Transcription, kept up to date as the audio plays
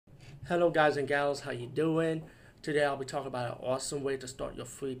Hello, guys and gals. How you doing? Today I'll be talking about an awesome way to start your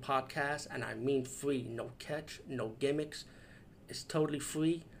free podcast, and I mean free. No catch, no gimmicks. It's totally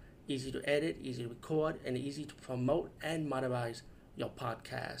free, easy to edit, easy to record, and easy to promote and monetize your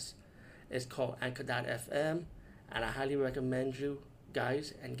podcast. It's called Anchor.fm, and I highly recommend you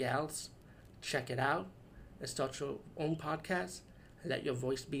guys and gals check it out and start your own podcast and let your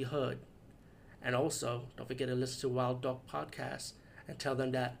voice be heard. And also, don't forget to listen to Wild Dog Podcast and tell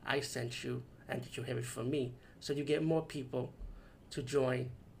them that I sent you and that you hear it from me. So you get more people to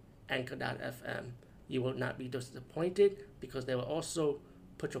join Anchor.fm. You will not be disappointed because they will also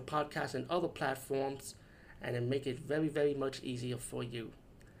put your podcast in other platforms and then make it very, very much easier for you.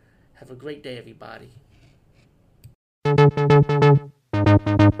 Have a great day, everybody.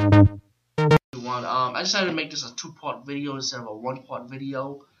 I decided to make this a two-part video instead of a one-part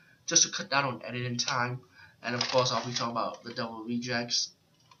video, just to cut down on editing time. And of course, I'll be talking about The Devil Rejects.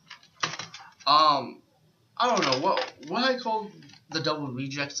 I don't know what I call The Devil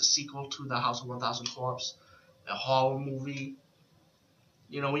Rejects, the sequel to The House of 1000 Corpse, a horror movie.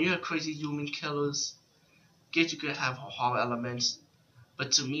 You know, when you have crazy human killers, you could have horror elements,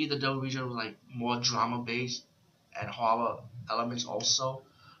 but to me, The Devil Rejects was like more drama based and horror elements also.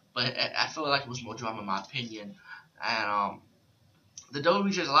 But I feel like it was more drama in my opinion. And The Devil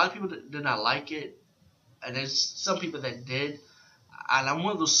Rejects, a lot of people did not like it, and there's some people that did. And I'm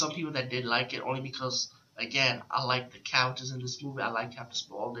one of those some people that did like it only because, again, I like the characters in this movie. I like Captain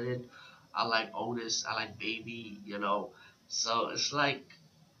Spaulding, I like Otis, I like Baby, you know. So it's like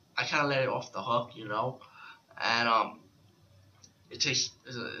I kind of let it off the hook, you know. And it's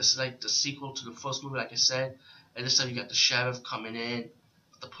like the sequel to the first movie, like I said. And this time you got the sheriff coming in,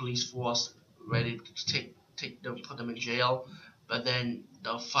 the police force ready to take them, put them in jail. But then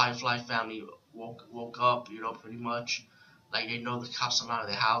the Firefly family woke up, you know, pretty much. Like they know the cops are out of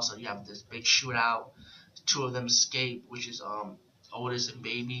their house, so you have this big shootout. Two of them escape, which is Otis and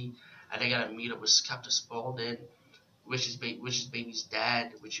Baby, and they gotta meet up with Captain Spaulding, which is Baby's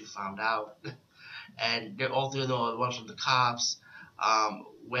dad, which you found out. And they're all three know one from the cops.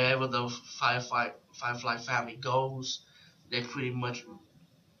 Wherever the Firefly family goes, they pretty much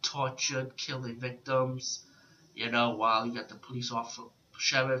tortured, kill their victims. You know, while you got the police officer,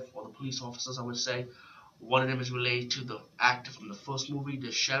 sheriff, or the police officers, I would say. One of them is related to the actor from the first movie,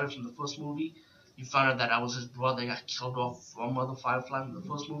 the sheriff from the first movie. You found out that was his brother got killed off from Mother Firefly from the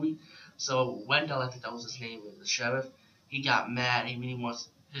first movie. So Wendell, I think that was his name, the sheriff, he got mad. He really wants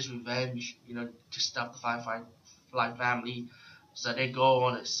his revenge, you know, to stop the Firefly family. So they go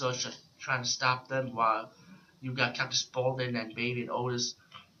on a search trying to stop them while you got Captain Spaulding and Baby and Otis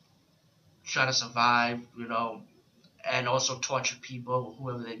trying to survive, you know, and also torture people,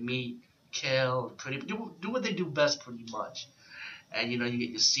 whoever they meet, kill, do what they do best, pretty much. And you know, you get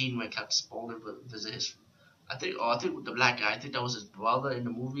your scene when Captain Spaulding visit his. I think the black guy. I think that was his brother in the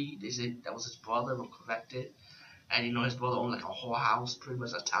movie. They said that was his brother. Who corrected. And you know, his brother owned like a whorehouse, pretty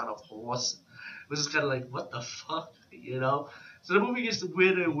much a town of whores. Which is kind of like, what the fuck, you know? So the movie gets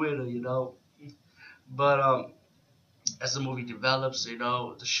weirder and weirder, you know. But as the movie develops, you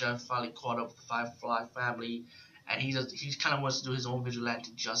know, the sheriff finally caught up with the Firefly family, and he kind of wants to do his own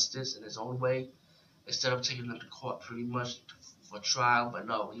vigilante justice in his own way, instead of taking them to court pretty much for trial. But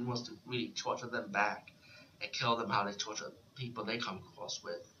no, he wants to really torture them back and kill them how they torture people they come across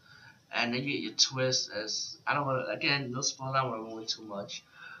with. And then you get your twist as I don't want to again no spoil. I don't want to ruin too much.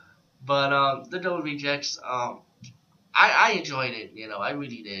 But the Devil Rejects, I enjoyed it. You know, I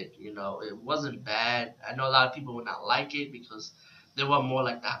really did. You know, it wasn't bad. I know a lot of people would not like it because they want more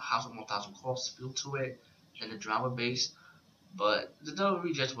like the House of 1000 Corpse feel to it than the drama base. But the Devil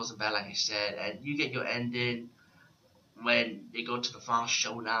Rejects wasn't bad, like I said, and you get your ending when they go to the final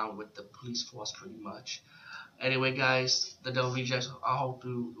showdown with the police force, pretty much. Anyway, guys, the Devil Rejects. I hope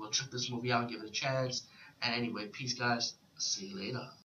you will check this movie out and give it a chance. And anyway, peace, guys. See you later.